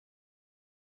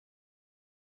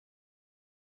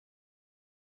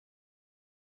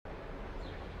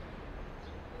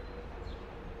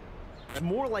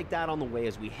More like that on the way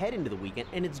as we head into the weekend,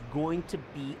 and it's going to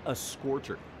be a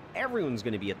scorcher. Everyone's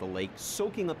going to be at the lake,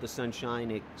 soaking up the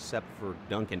sunshine, except for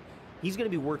Duncan. He's going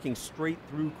to be working straight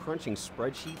through, crunching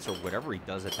spreadsheets or whatever he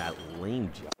does at that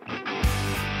lame job.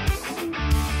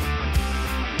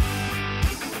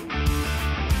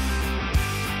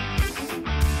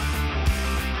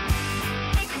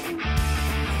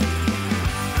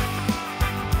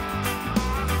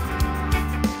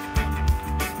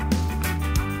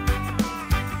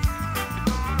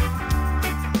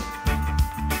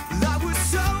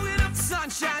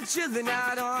 Chillin'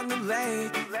 out on the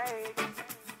lake.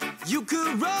 You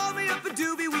could roll me up a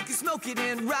doobie, we could smoke it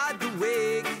and ride the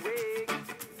wake.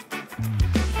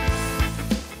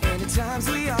 And at times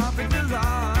we all bring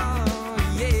along,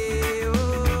 yeah.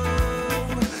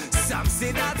 Oh, some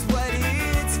say that's what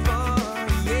it's for,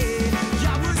 yeah.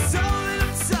 Yeah, we're soarin'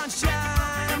 up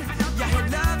sunshine. Yeah, I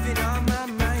had lovin on my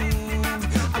mind.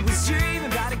 I was dreaming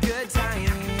about a good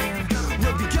time.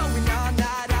 We'll be going all night.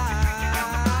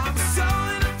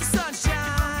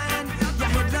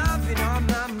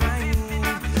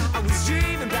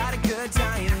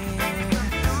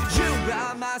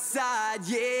 Side,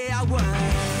 yeah, I was.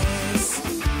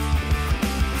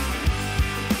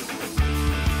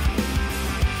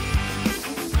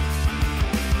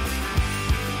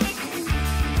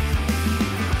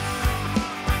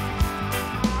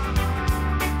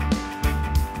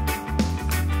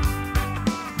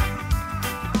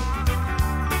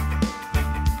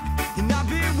 And I've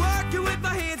been working with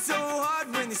my hands so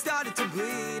hard when they started to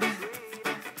bleed.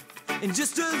 And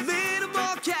just a little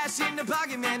more cash in the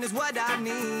pocket, man, is what I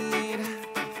need.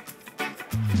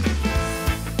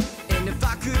 And if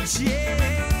I could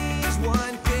change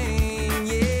one thing,